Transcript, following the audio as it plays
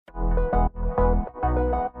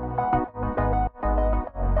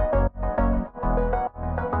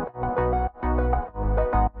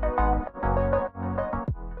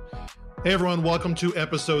Hey everyone, welcome to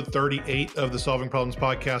episode 38 of the Solving Problems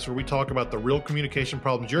podcast, where we talk about the real communication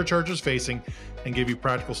problems your church is facing and give you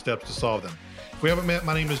practical steps to solve them. If we haven't met,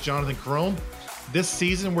 my name is Jonathan Carone. This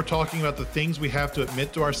season, we're talking about the things we have to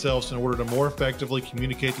admit to ourselves in order to more effectively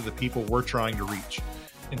communicate to the people we're trying to reach.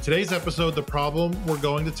 In today's episode, the problem we're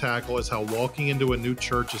going to tackle is how walking into a new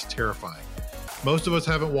church is terrifying. Most of us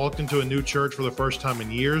haven't walked into a new church for the first time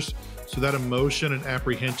in years, so that emotion and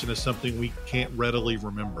apprehension is something we can't readily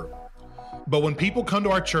remember. But when people come to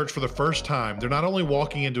our church for the first time, they're not only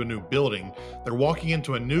walking into a new building, they're walking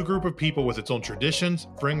into a new group of people with its own traditions,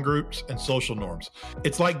 friend groups, and social norms.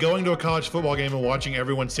 It's like going to a college football game and watching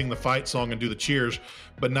everyone sing the fight song and do the cheers,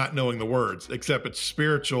 but not knowing the words, except it's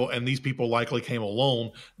spiritual, and these people likely came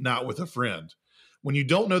alone, not with a friend. When you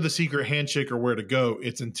don't know the secret handshake or where to go,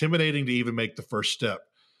 it's intimidating to even make the first step.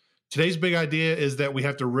 Today's big idea is that we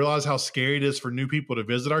have to realize how scary it is for new people to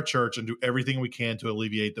visit our church and do everything we can to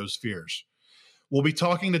alleviate those fears. We'll be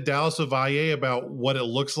talking to Dallas Ovalle about what it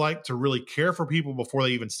looks like to really care for people before they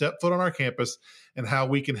even step foot on our campus and how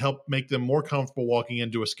we can help make them more comfortable walking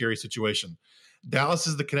into a scary situation. Dallas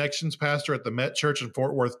is the connections pastor at the Met Church in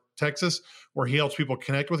Fort Worth, Texas, where he helps people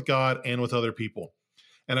connect with God and with other people.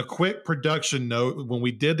 And a quick production note, when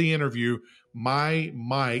we did the interview, my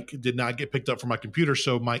mic did not get picked up from my computer,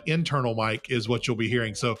 so my internal mic is what you'll be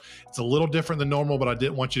hearing. So it's a little different than normal, but I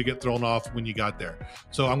didn't want you to get thrown off when you got there.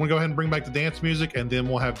 So I'm going to go ahead and bring back the dance music, and then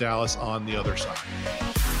we'll have Dallas on the other side.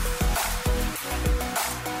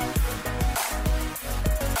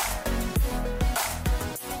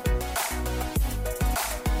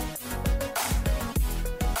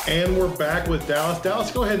 And we're back with Dallas.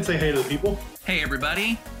 Dallas, go ahead and say hey to the people. Hey,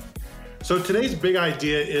 everybody. So today's big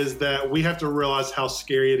idea is that we have to realize how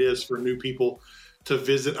scary it is for new people to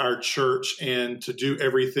visit our church and to do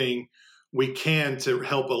everything we can to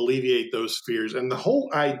help alleviate those fears. And the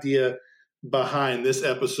whole idea behind this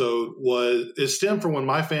episode stemmed from when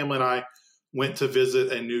my family and I went to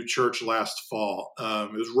visit a new church last fall.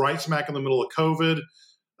 It was right smack in the middle of COVID.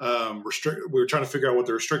 We were trying to figure out what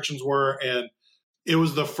the restrictions were, and it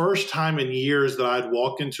was the first time in years that I'd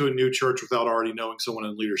walked into a new church without already knowing someone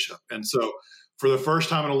in leadership. And so for the first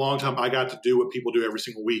time in a long time, I got to do what people do every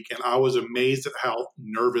single week. And I was amazed at how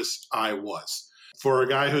nervous I was. For a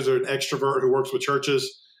guy who's an extrovert who works with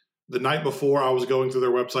churches, the night before I was going through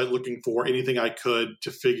their website looking for anything I could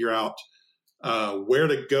to figure out where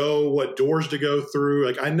to go, what doors to go through.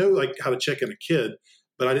 Like I know how to check in a kid,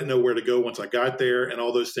 but I didn't know where to go once I got there and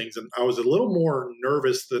all those things. And I was a little more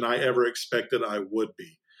nervous than I ever expected I would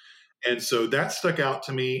be. And so that stuck out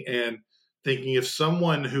to me, and thinking if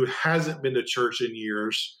someone who hasn't been to church in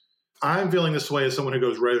years, I'm feeling this way as someone who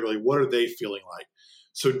goes regularly, what are they feeling like?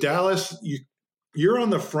 So Dallas, you're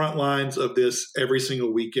on the front lines of this every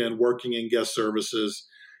single weekend, working in guest services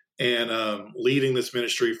and leading this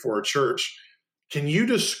ministry for a church. Can you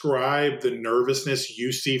describe the nervousness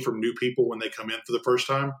you see from new people when they come in for the first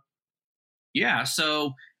time? Yeah.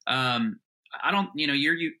 So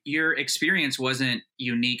your experience wasn't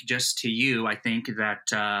unique just to you. I think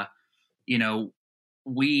that,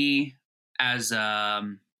 we as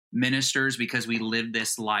ministers, because we live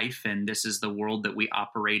this life and this is the world that we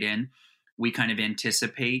operate in, we kind of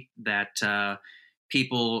anticipate that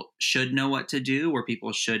people should know what to do, or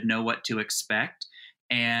people should know what to expect.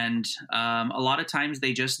 And a lot of times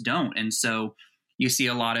they just don't. And so you see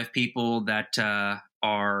a lot of people that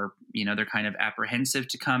are, they're kind of apprehensive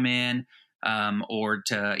to come in or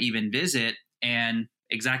to even visit. And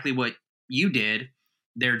exactly what you did,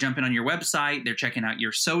 they're jumping on your website, they're checking out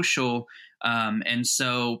your social. And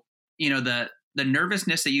so, the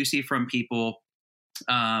nervousness that you see from people,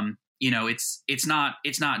 it's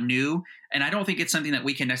not new. And I don't think it's something that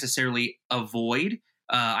we can necessarily avoid.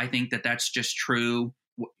 I think that that's just true.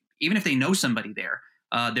 Even if they know somebody there,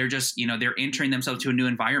 they're just, they're entering themselves to a new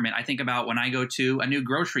environment. I think about when I go to a new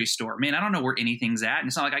grocery store, man, I don't know where anything's at. And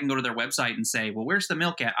it's not like I can go to their website and say, well, where's the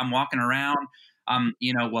milk at? I'm walking around,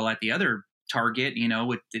 at the other Target,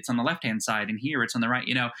 it's on the left-hand side, and here it's on the right,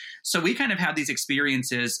 So we kind of have these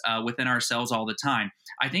experiences within ourselves all the time.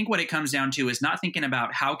 I think what it comes down to is not thinking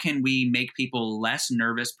about how can we make people less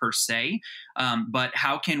nervous per se, but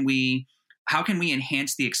how can we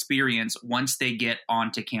enhance the experience once they get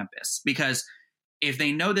onto campus? Because if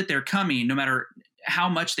they know that they're coming, no matter how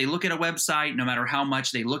much they look at a website, no matter how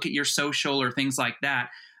much they look at your social or things like that,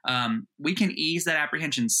 we can ease that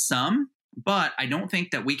apprehension some, but I don't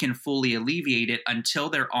think that we can fully alleviate it until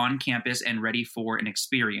they're on campus and ready for an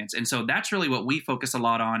experience. And so that's really what we focus a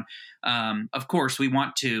lot on. Of course, we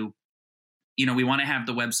want to have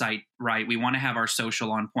the website right. We want to have our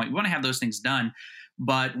social on point. We want to have those things done.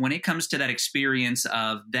 But when it comes to that experience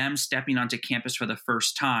of them stepping onto campus for the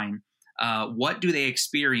first time, what do they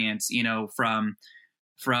experience,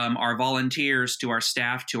 from our volunteers to our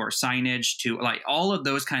staff, to our signage, to like all of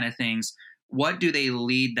those kind of things? What do they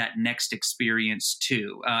lead that next experience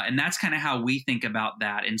to? And that's kind of how we think about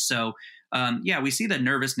that. And so, we see the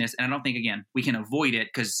nervousness, and I don't think, again, we can avoid it,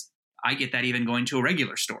 because I get that even going to a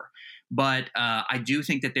regular store. But I do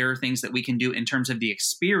think that there are things that we can do in terms of the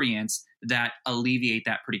experience that alleviate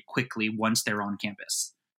that pretty quickly once they're on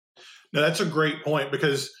campus. No, that's a great point,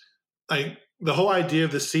 because the whole idea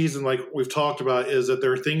of the season, like we've talked about, is that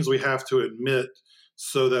there are things we have to admit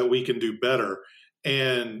so that we can do better.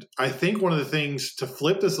 And I think one of the things to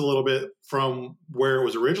flip this a little bit from where it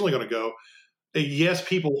was originally going to go, yes,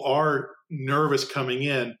 people are nervous coming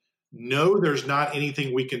in. No, there's not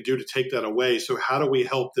anything we can do to take that away. So how do we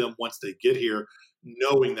help them once they get here,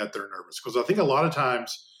 knowing that they're nervous? Because I think a lot of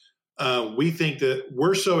times we think that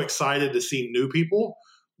we're so excited to see new people,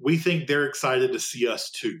 we think they're excited to see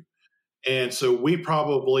us too. And so we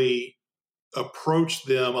probably approach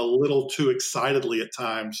them a little too excitedly at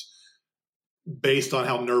times based on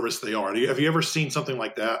how nervous they are. Have you ever seen something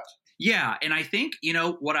like that? Yeah. And I think,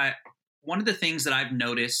 one of the things that I've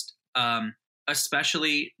noticed,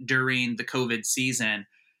 especially during the COVID season,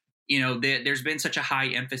 there's been such a high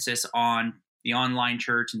emphasis on the online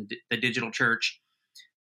church and the digital church.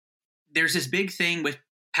 There's this big thing with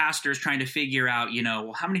pastors trying to figure out,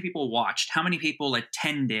 how many people watched, how many people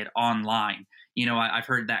attended online. I've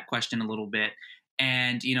heard that question a little bit.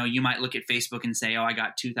 And, you might look at Facebook and say, oh, I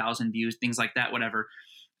got 2,000 views, things like that, whatever.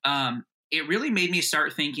 It really made me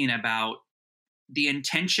start thinking about the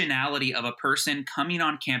intentionality of a person coming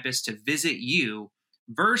on campus to visit you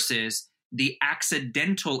versus the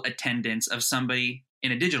accidental attendance of somebody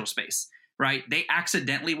in a digital space, right? They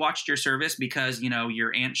accidentally watched your service because,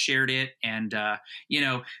 your aunt shared it. And,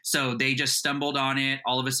 so they just stumbled on it.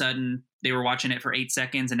 All of a sudden they were watching it for 8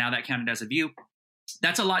 seconds and now that counted as a view.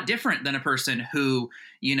 That's a lot different than a person who,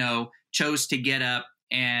 chose to get up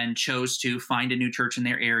and chose to find a new church in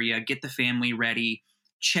their area, get the family ready,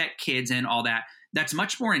 check kids in, all that. That's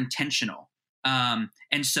much more intentional.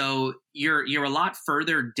 And so you're a lot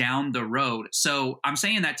further down the road. So I'm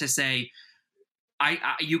saying that to say,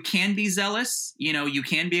 you can be zealous, you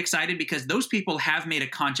can be excited because those people have made a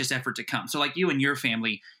conscious effort to come. So like you and your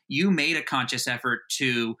family, you made a conscious effort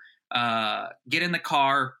to get in the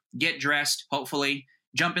car, get dressed, hopefully,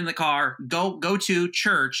 jump in the car, go to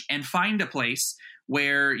church and find a place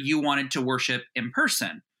where you wanted to worship in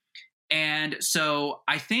person. And so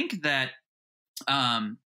I think that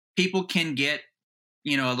people can get,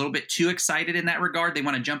 a little bit too excited in that regard. They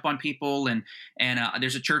want to jump on people. And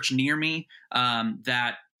there's a church near me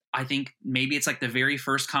that I think maybe it's like the very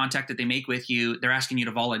first contact that they make with you, they're asking you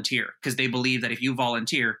to volunteer because they believe that if you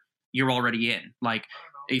volunteer, you're already in. Like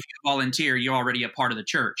if you volunteer, you're already a part of the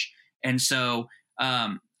church. And so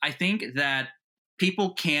I think that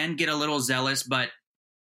people can get a little zealous, but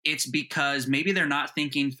it's because maybe they're not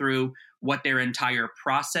thinking through what their entire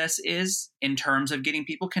process is in terms of getting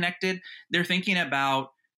people connected. They're thinking about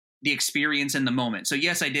the experience in the moment. So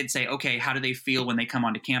yes, I did say, okay, how do they feel when they come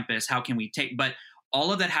onto campus? How can we take, but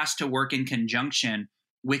all of that has to work in conjunction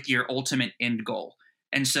with your ultimate end goal.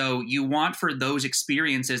 And so you want for those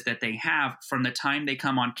experiences that they have from the time they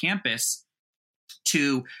come on campus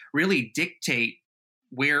to really dictate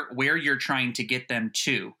where you're trying to get them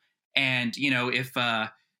to. And, if,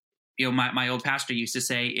 my old pastor used to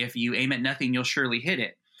say, if you aim at nothing, you'll surely hit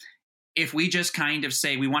it. If we just kind of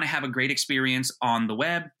say we want to have a great experience on the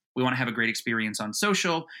web, we want to have a great experience on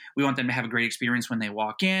social, we want them to have a great experience when they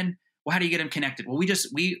walk in. Well, how do you get them connected? Well,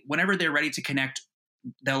 whenever they're ready to connect,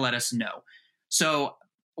 they'll let us know. So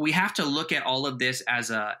we have to look at all of this as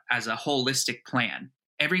a holistic plan.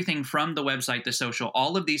 Everything from the website, the social,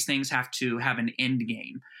 all of these things have to have an end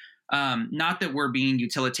game. Not that we're being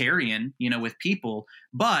utilitarian, with people,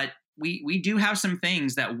 but we do have some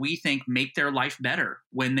things that we think make their life better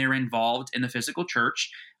when they're involved in the physical church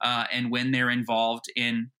and when they're involved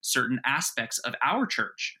in certain aspects of our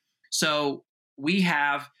church. So we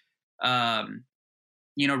have,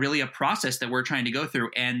 really a process that we're trying to go through,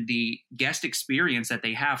 and the guest experience that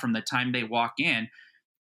they have from the time they walk in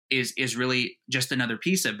is really just another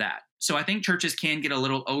piece of that. So I think churches can get a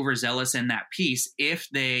little overzealous in that piece if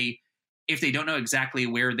they don't know exactly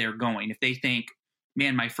where they're going. If they think,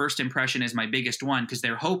 man, my first impression is my biggest one, because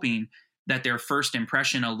they're hoping that their first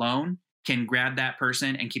impression alone can grab that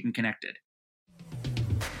person and keep them connected.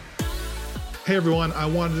 Hey everyone, I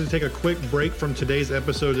wanted to take a quick break from today's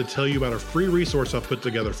episode to tell you about a free resource I've put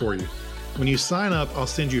together for you. When you sign up, I'll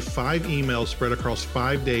send you 5 emails spread across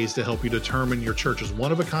 5 days to help you determine your church's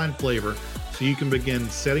one-of-a-kind flavor so you can begin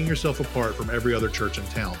setting yourself apart from every other church in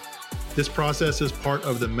town. This process is part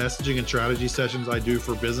of the messaging and strategy sessions I do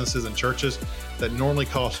for businesses and churches that normally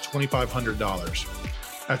cost $2,500.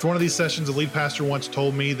 After one of these sessions, a lead pastor once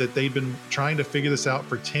told me that they'd been trying to figure this out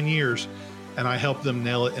for 10 years, and I helped them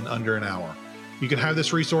nail it in under an hour. You can have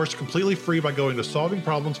this resource completely free by going to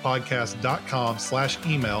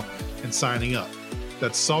solvingproblemspodcast.com/email and signing up.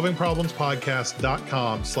 That's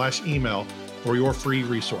solvingproblemspodcast.com/email for your free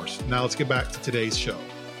resource. Now let's get back to today's show.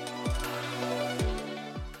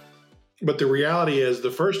 But the reality is the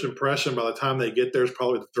first impression by the time they get there is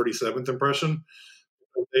probably the 37th impression.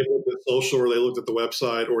 They've looked at social, or they looked at the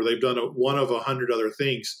website, or they've done one of 100 other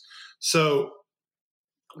things. So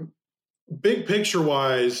big picture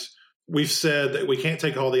wise, we've said that we can't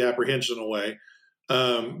take all the apprehension away,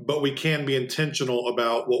 but we can be intentional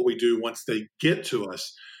about what we do once they get to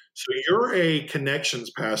us. So you're a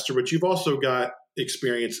connections pastor, but you've also got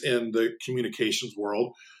experience in the communications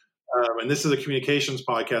world. And this is a communications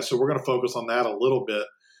podcast, so we're going to focus on that a little bit.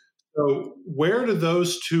 So where do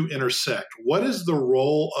those two intersect? What is the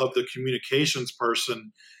role of the communications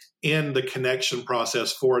person in the connection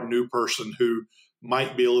process for a new person who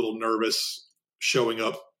might be a little nervous showing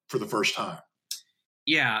up for the first time?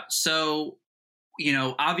 Yeah. So,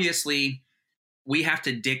 obviously we have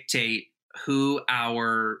to dictate who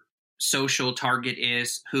our social target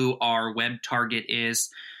is, who our web target is.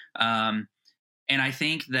 And I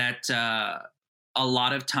think that a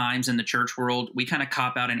lot of times in the church world, we kind of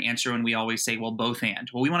cop out an answer when we always say, well, both and.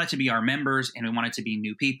 Well, we want it to be our members, and we want it to be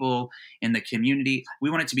new people in the community. We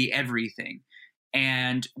want it to be everything.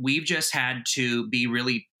 And we've just had to be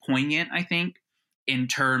really poignant, I think, in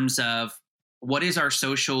terms of what is our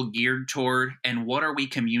social geared toward, and what are we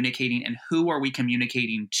communicating, and who are we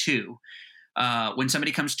communicating to? When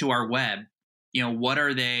somebody comes to our web, what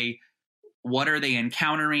are they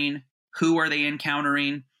encountering? Who are they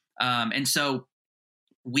encountering? And so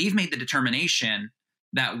we've made the determination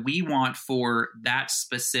that we want for that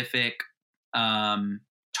specific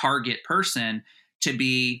target person to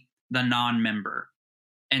be the non-member.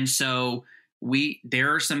 And so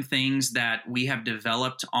there are some things that we have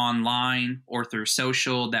developed online or through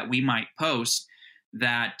social that we might post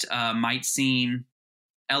that might seem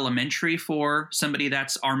elementary for somebody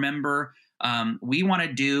that's our member. We want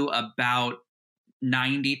to do about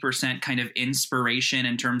 90% kind of inspiration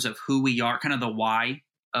in terms of who we are, kind of the why,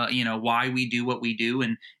 why we do what we do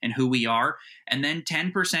and who we are. And then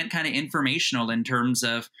 10% kind of informational in terms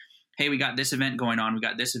of, hey, we got this event going on. We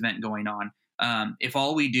got this event going on. If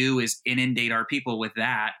all we do is inundate our people with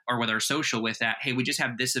that, or with our social with that, hey, we just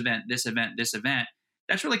have this event, this event, this event,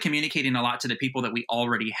 that's really communicating a lot to the people that we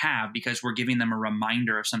already have, because we're giving them a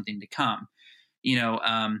reminder of something to come.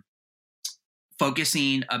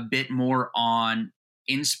 Focusing a bit more on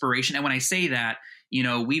inspiration. And when I say that,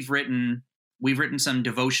 we've written some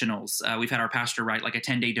devotionals. We've had our pastor write like a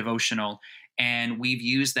 10-day devotional, and we've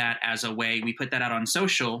used that as a way. We put that out on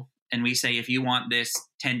social, and we say, if you want this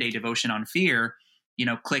 10-day devotion on fear,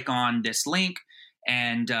 click on this link,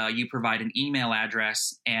 and you provide an email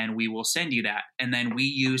address, and we will send you that. And then we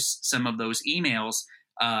use some of those emails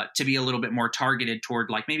to be a little bit more targeted toward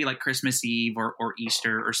maybe Christmas Eve or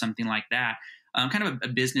Easter or something like that. Kind of a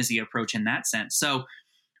businessy approach in that sense. So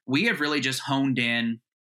we have really just honed in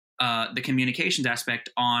the communications aspect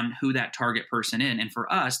on who that target person is. And for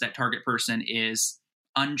us, that target person is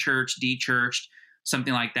unchurched, dechurched,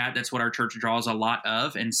 something like that. That's what our church draws a lot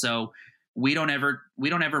of. And so we don't ever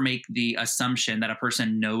make the assumption that a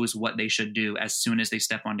person knows what they should do as soon as they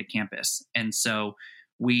step onto campus. And so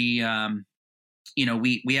we have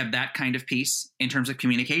that kind of piece in terms of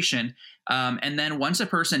communication. And then once a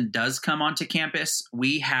person does come onto campus,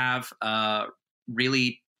 we have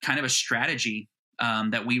really kind of a strategy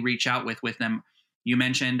that we reach out with them. You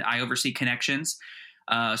mentioned I oversee connections.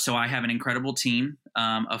 So I have an incredible team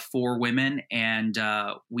of 4 women, and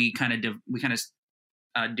we kind of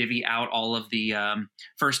divvy out all of the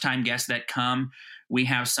first-time guests that come. We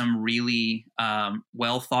have some really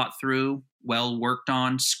well thought through, well worked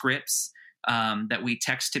on scripts that we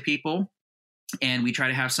text to people, and we try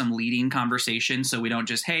to have some leading conversations. So we don't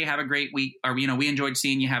just, hey, have a great week, or we enjoyed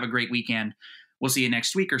seeing you, have a great weekend, we'll see you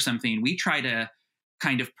next week or something. We try to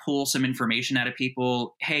kind of pull some information out of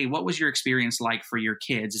people. Hey, what was your experience like for your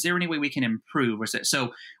kids? Is there any way we can improve?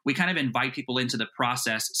 So we kind of invite people into the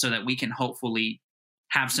process so that we can hopefully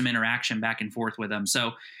have some interaction back and forth with them.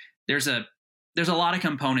 So there's a lot of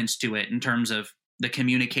components to it in terms of the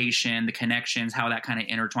communication, the connections, how that kind of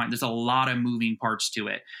intertwines. There's a lot of moving parts to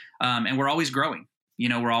it. And we're always growing.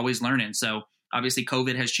 we're always learning. So obviously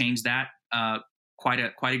COVID has changed that quite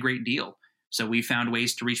a great deal. So we found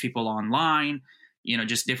ways to reach people online,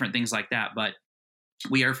 just different things like that. But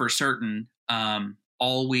we are for certain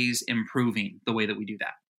always improving the way that we do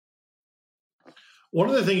that. One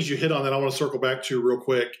of the things you hit on that I want to circle back to real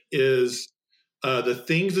quick is the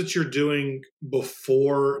things that you're doing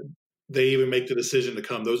before they even make the decision to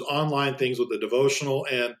come. Those online things with the devotional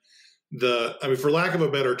and for lack of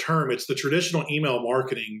a better term, it's the traditional email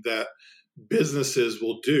marketing that businesses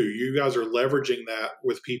will do. You guys are leveraging that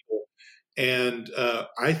with people. And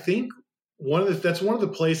I think that's one of the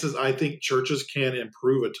places I think churches can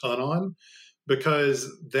improve a ton on, because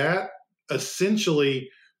that essentially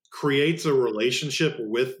creates a relationship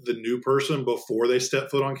with the new person before they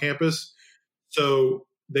step foot on campus. So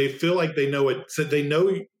they feel like they know it. So they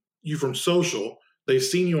know you from social. They've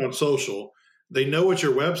seen you on social. They know what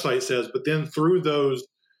your website says, but then through those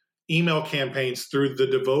email campaigns, through the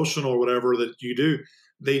devotional or whatever that you do,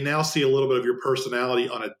 they now see a little bit of your personality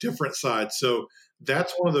on a different side. So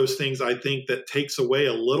that's one of those things I think that takes away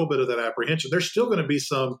a little bit of that apprehension. There's still going to be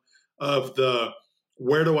some of the,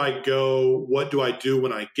 where do I go? What do I do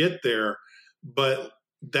when I get there? But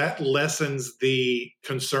that lessens the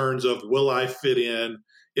concerns of, will I fit in?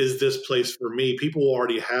 Is this place for me? People will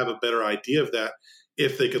already have a better idea of that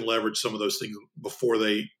if they can leverage some of those things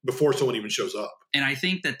before someone even shows up. And I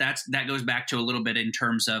think that goes back to a little bit in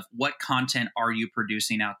terms of what content are you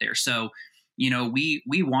producing out there? So, we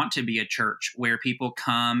want to be a church where people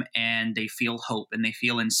come and they feel hope and they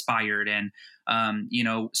feel inspired. And,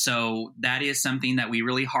 so that is something that we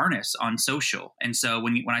really harness on social. And so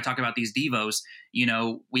when I talk about these Devos,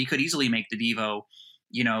 we could easily make the Devo,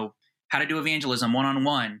 how to do evangelism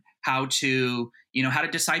one-on-one, how to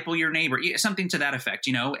disciple your neighbor, something to that effect,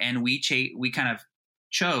 and we kind of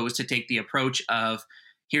chose to take the approach of,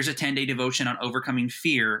 here's a 10-day devotion on overcoming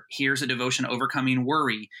fear. Here's a devotion overcoming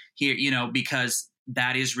worry here, because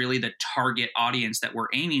that is really the target audience that we're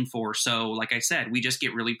aiming for. So like I said, we just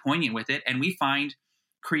get really poignant with it, and we find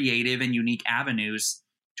creative and unique avenues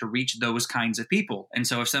to reach those kinds of people. And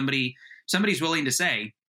so if somebody's willing to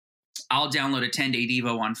say, I'll download a 10-day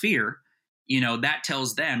Devo on fear, that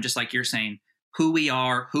tells them, just like you're saying, who we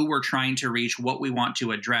are, who we're trying to reach, what we want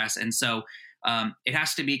to address. And so it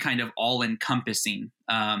has to be kind of all encompassing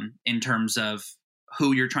in terms of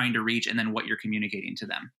who you're trying to reach and then what you're communicating to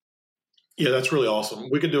them. Yeah, that's really awesome.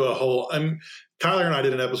 We could do a whole, Tyler and I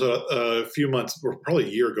did an episode a few months, or probably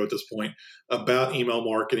a year ago at this point, about email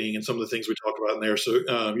marketing and some of the things we talked about in there. So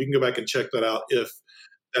you can go back and check that out if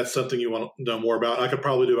that's something you want to know more about. I could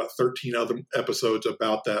probably do about 13 other episodes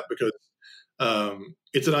about that, because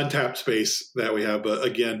it's an untapped space that we have. But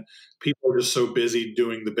again, people are just so busy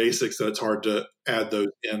doing the basics that it's hard to add those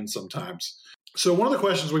in sometimes. So one of the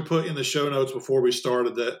questions we put in the show notes before we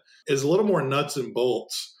started that is a little more nuts and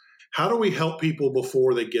bolts. How do we help people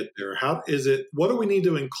before they get there? What do we need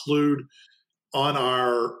to include on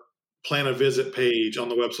our plan a visit page on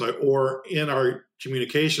the website or in our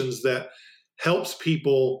communications that helps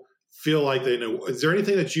people feel like they know? Is there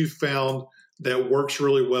anything that you found that works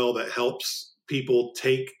really well that helps people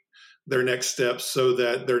take their next steps so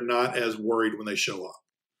that they're not as worried when they show up?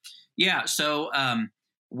 Yeah. So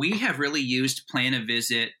we have really used Plan a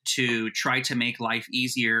Visit to try to make life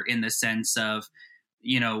easier in the sense of,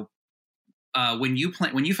 when you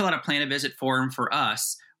fill out a Plan a Visit form for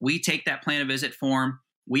us, we take that Plan a Visit form.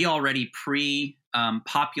 We already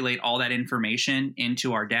populate all that information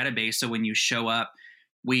into our database. So when you show up,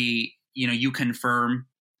 you confirm,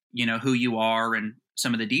 who you are and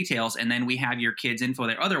some of the details, and then we have your kids' info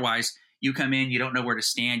there. Otherwise, you come in, you don't know where to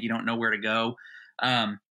stand, you don't know where to go.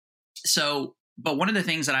 But one of the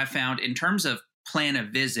things that I've found in terms of Plan a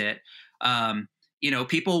Visit,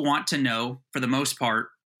 people want to know, for the most part,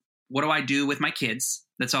 what do I do with my kids?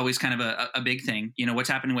 That's always kind of a big thing. What's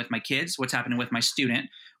happening with my kids? What's happening with my student?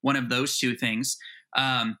 One of those two things.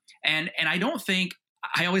 And I don't think,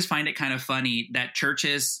 I always find it kind of funny that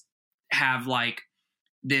churches have like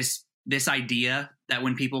this idea that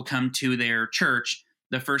when people come to their church,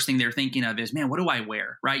 the first thing they're thinking of is, man, what do I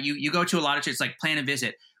wear? Right? You go to a lot of churches, like Plan a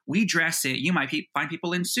Visit. We dress it. You might find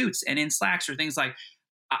people in suits and in slacks or things like.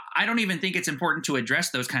 I don't even think it's important to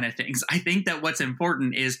address those kind of things. I think that what's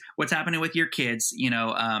important is what's happening with your kids,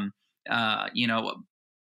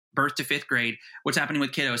 birth to fifth grade, what's happening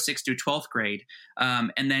with kiddos 6th through 12th grade.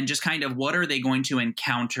 And then just kind of what are they going to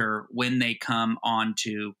encounter when they come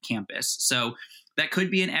onto campus? So that could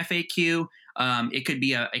be an FAQ. It could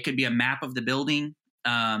be a map of the building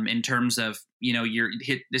in terms of,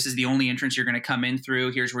 this is the only entrance you're going to come in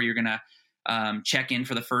through. Here's where you're going to check in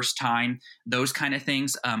for the first time, those kind of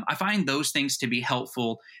things. I find those things to be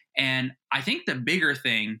helpful. And I think the bigger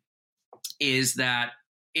thing is that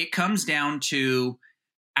it comes down to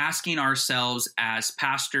asking ourselves as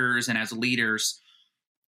pastors and as leaders,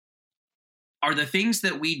 are the things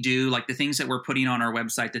that we do, like the things that we're putting on our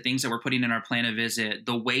website, the things that we're putting in our plan of visit,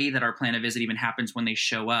 the way that our plan of visit even happens when they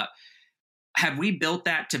show up, have we built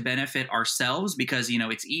that to benefit ourselves because,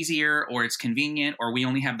 it's easier or it's convenient or we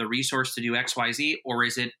only have the resource to do X, Y, Z, or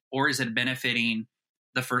is it benefiting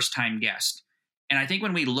the first time guest? And I think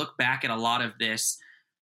when we look back at a lot of this,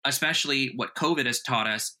 especially what COVID has taught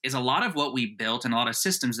us, is a lot of what we built and a lot of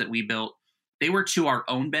systems that we built, they were to our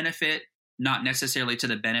own benefit, not necessarily to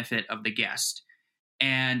the benefit of the guest.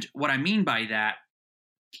 And what I mean by that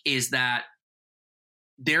is that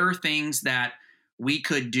there are things that we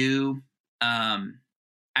could do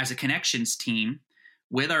as a connections team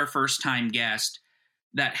with our first time guest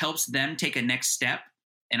that helps them take a next step.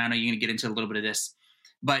 And I know you're going to get into a little bit of this,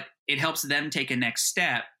 but it helps them take a next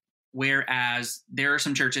step. Whereas there are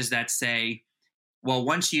some churches that say, well,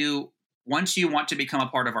 once you want to become a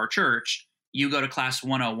part of our church, you go to class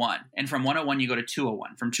 101. And from 101, you go to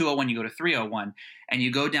 201. From 201, you go to 301. And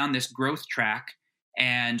you go down this growth track.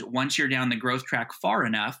 And once you're down the growth track far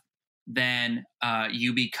enough, then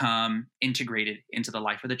you become integrated into the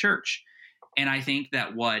life of the church. And I think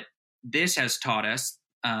that what this has taught us,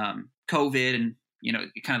 COVID and,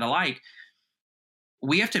 kind of the like,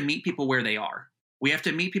 we have to meet people where they are. We have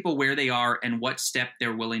to meet people where they are and what step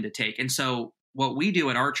they're willing to take. And so what we do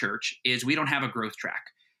at our church is we don't have a growth track.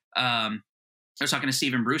 I was talking to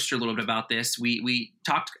Stephen Brewster a little bit about this. We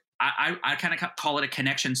talked, I kind of call it a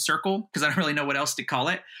connection circle because I don't really know what else to call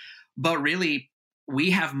it. But really,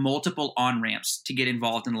 we have multiple on-ramps to get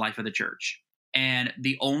involved in the life of the church. And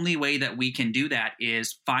the only way that we can do that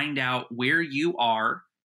is find out where you are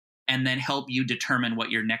and then help you determine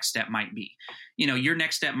what your next step might be. Your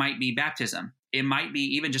next step might be baptism. It might be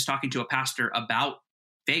even just talking to a pastor about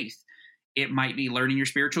faith. It might be learning your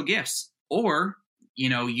spiritual gifts. Or,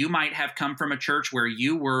 you might have come from a church where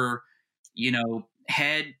you were,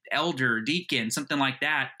 head elder, deacon, something like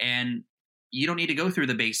that. And you don't need to go through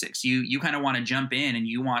the basics. You kind of want to jump in and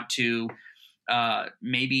you want to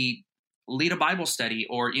maybe lead a Bible study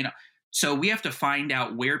or, so we have to find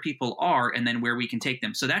out where people are and then where we can take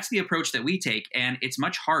them. So that's the approach that we take. And it's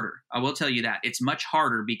much harder. I will tell you that it's much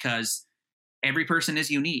harder because every person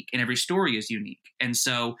is unique and every story is unique. And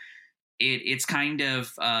so it's kind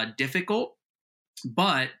of difficult.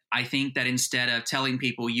 But I think that instead of telling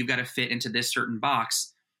people you've got to fit into this certain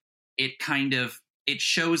box, it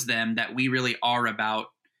shows them that we're really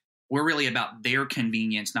about their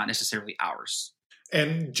convenience, not necessarily ours.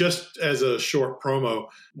 And just as a short promo,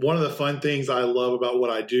 one of the fun things I love about what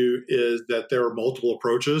I do is that there are multiple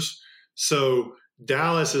approaches. So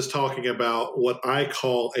Dallas is talking about what I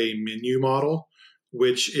call a menu model,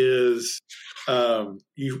 which is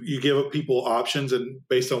you give people options, and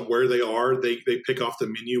based on where they are, they pick off the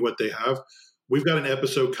menu what they have. We've got an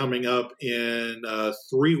episode coming up in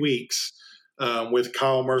 3 weeks with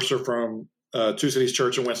Kyle Mercer from Two Cities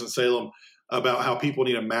Church in Winston-Salem about how people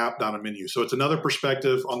need to map down a menu. So it's another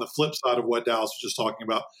perspective on the flip side of what Dallas was just talking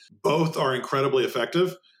about. Both are incredibly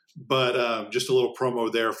effective, but just a little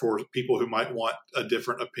promo there for people who might want a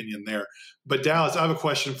different opinion there. But Dallas, I have a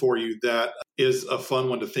question for you that is a fun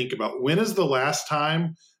one to think about. When is the last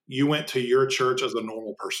time you went to your church as a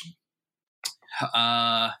normal person?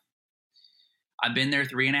 I've been there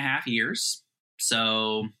 3.5 years.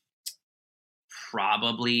 So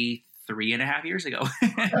probably 3.5 years ago.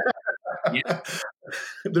 Yeah.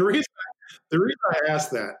 The reason I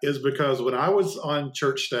asked that is because when I was on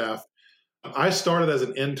church staff, I started as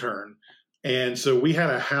an intern. And so we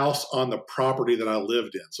had a house on the property that I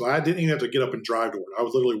lived in. So I didn't even have to get up and drive to work. I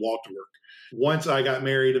would literally walk to work. Once I got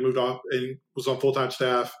married and moved off and was on full-time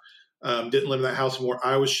staff, didn't live in that house anymore,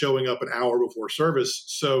 I was showing up an hour before service.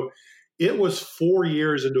 So it was 4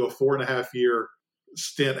 years into a 4.5-year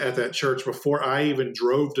stint at that church before I even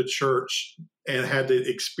drove to church and had to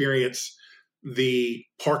experience the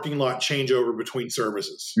parking lot changeover between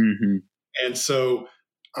services. Mm-hmm. And so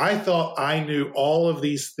I thought I knew all of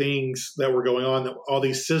these things that were going on, that all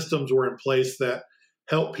these systems were in place that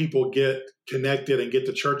help people get connected and get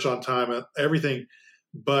to church on time and everything.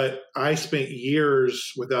 But I spent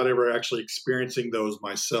years without ever actually experiencing those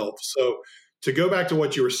myself. So to go back to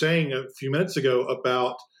what you were saying a few minutes ago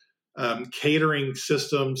about catering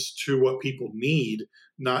systems to what people need,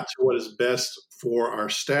 not to what is best for our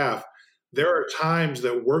staff, there are times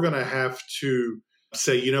that we're going to have to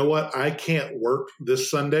say, you know what, I can't work this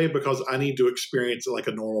Sunday because I need to experience it like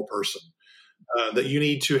a normal person. that you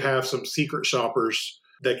need to have some secret shoppers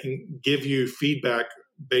that can give you feedback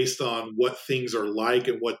based on what things are like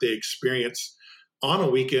and what they experience on a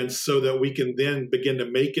weekend so that we can then begin to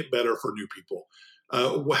make it better for new people.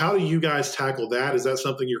 How do you guys tackle that? Is that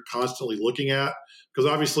something you're constantly looking at? Because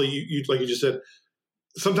obviously, you like you just said,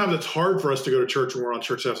 sometimes it's hard for us to go to church when we're on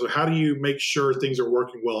church staff. So how do you make sure things are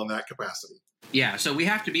working well in that capacity? Yeah, so we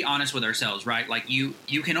have to be honest with ourselves, right? Like you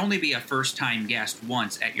can only be a first-time guest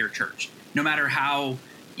once at your church. No matter how,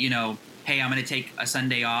 hey, I'm going to take a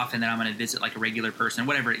Sunday off and then I'm going to visit like a regular person,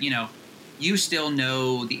 whatever, you still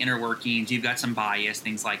know the inner workings. You've got some bias,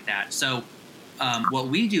 things like that. So what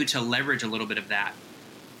we do to leverage a little bit of that,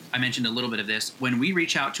 I mentioned a little bit of this, when we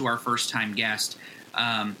reach out to our first-time guest,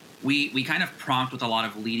 we kind of prompt with a lot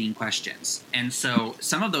of leading questions. And so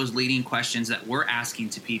some of those leading questions that we're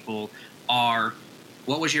asking to people are,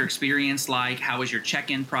 what was your experience like? How was your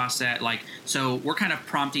check-in process? So we're kind of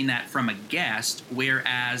prompting that from a guest,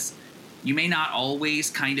 whereas you may not always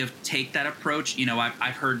kind of take that approach.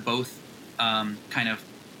 I've heard both kind of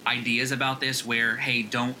ideas about this where, hey,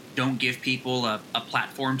 don't give people a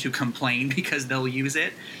platform to complain because they'll use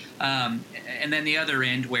it. And then the other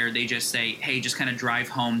end where they just say, hey, just kind of drive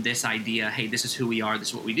home this idea. Hey, this is who we are. This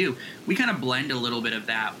is what we do. We kind of blend a little bit of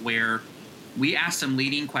that where we ask some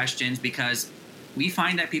leading questions because we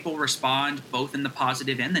find that people respond both in the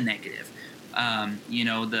positive and the negative.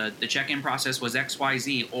 The check-in process was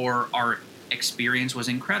XYZ, or our experience was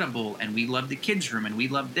incredible and we loved the kids' room and we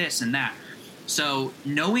loved this and that. So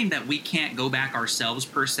knowing that we can't go back ourselves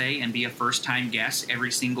per se and be a first-time guest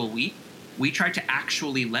every single week, we try to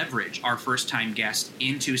actually leverage our first-time guest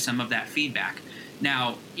into some of that feedback.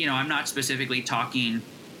 Now, I'm not specifically talking,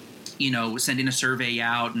 sending a survey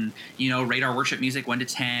out and, rate our worship music 1 to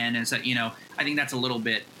 10. And so, I think that's a little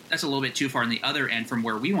bit too far on the other end from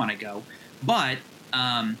where we want to go. But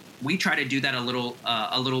we try to do that a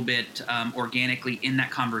little bit organically in that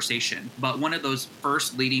conversation. But one of those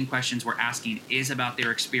first leading questions we're asking is about their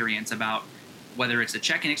experience, about whether it's a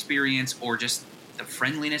check-in experience or just the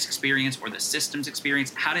friendliness experience or the systems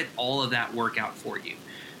experience. How did all of that work out for you?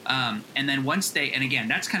 And then and again,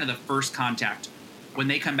 that's kind of the first contact. When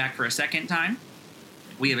they come back for a second time,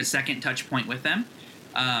 we have a second touch point with them,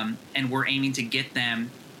 and we're aiming to get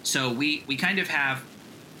them. So we kind of have,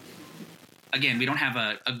 again, we don't have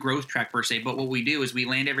a growth track per se, but what we do is we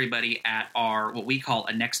land everybody at our, what we call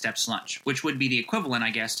a Next Steps lunch, which would be the equivalent, I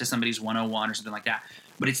guess, to somebody's 101 or something like that.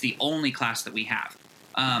 But it's the only class that we have.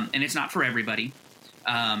 And it's not for everybody.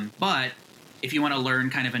 But if you want to learn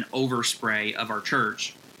kind of an overspray of our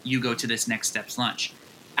church, you go to this Next Steps lunch.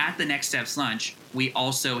 At the Next Steps lunch, we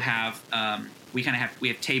also have we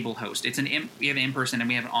have table host. We have an in-person and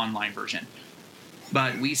we have an online version.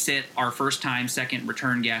 But we sit our first time, second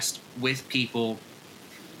return guest with people,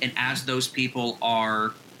 and as those people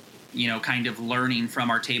are, kind of learning from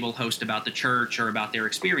our table host about the church or about their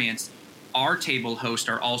experience, our table hosts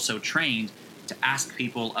are also trained to ask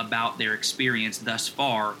people about their experience thus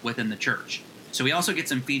far within the church. So we also get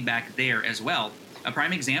some feedback there as well. A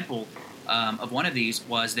prime example of one of these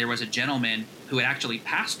was there was a gentleman who had actually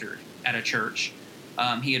pastored at a church.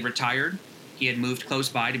 He had retired. He had moved close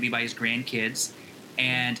by to be by his grandkids.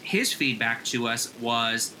 And his feedback to us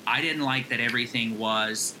was, I didn't like that everything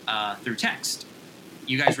was through text.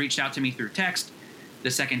 You guys reached out to me through text.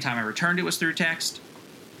 The second time I returned, it was through text.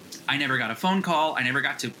 I never got a phone call. I never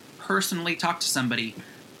got to personally talk to somebody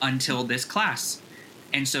until this class.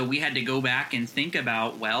 And so we had to go back and think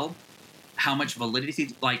about, well, how much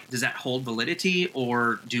validity, does that hold validity,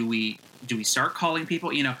 or do we start calling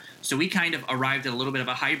people? So we kind of arrived at a little bit of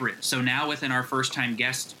a hybrid. So now within our first time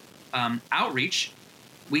guest outreach,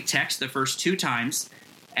 we text the first 2 times,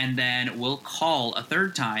 and then we'll call a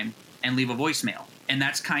third time and leave a voicemail. And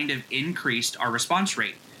that's kind of increased our response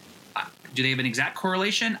rate. Do they have an exact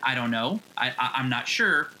correlation? I don't know. I'm not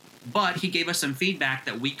sure. But he gave us some feedback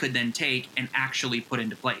that we could then take and actually put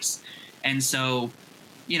into place. And so,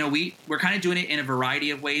 we're kind of doing it in a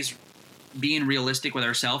variety of ways, being realistic with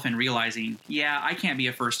ourselves and realizing, I can't be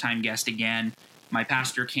a first-time guest again. My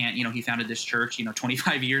pastor can't, he founded this church,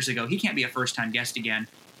 25 years ago. He can't be a first-time guest again.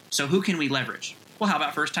 So who can we leverage? Well, how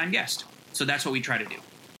about first-time guest? So that's what we try to do.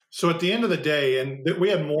 So at the end of the day, and we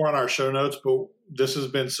had more on our show notes, but this has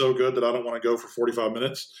been so good that I don't want to go for 45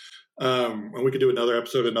 minutes. And we could do another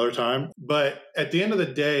episode another time. But at the end of the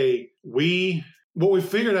day, what we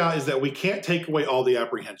figured out is that we can't take away all the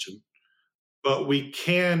apprehension, but we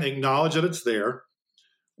can acknowledge that it's there.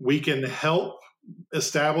 We can help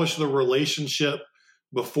establish the relationship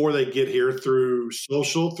before they get here through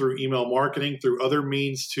social, through email marketing, through other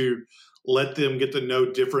means to let them get to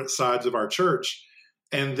know different sides of our church.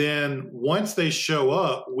 And then once they show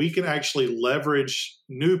up, we can actually leverage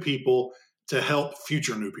new people to help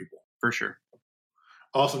future new people. For sure.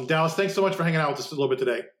 Awesome. Dallas, thanks so much for hanging out with us a little bit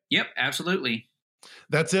today. Yep, absolutely.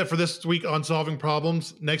 That's it for this week on Solving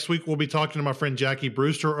Problems. Next week, we'll be talking to my friend Jackie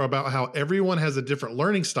Brewster about how everyone has a different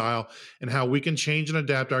learning style and how we can change and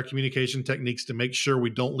adapt our communication techniques to make sure we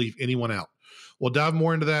don't leave anyone out. We'll dive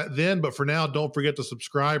more into that then, but for now, don't forget to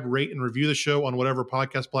subscribe, rate, and review the show on whatever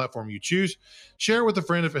podcast platform you choose. Share it with a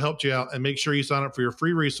friend if it helped you out, and make sure you sign up for your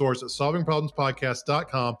free resource at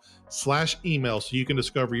solvingproblemspodcast.com/email so you can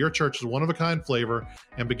discover your church's one-of-a-kind flavor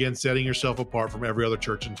and begin setting yourself apart from every other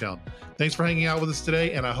church in town. Thanks for hanging out with us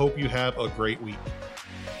today, and I hope you have a great week.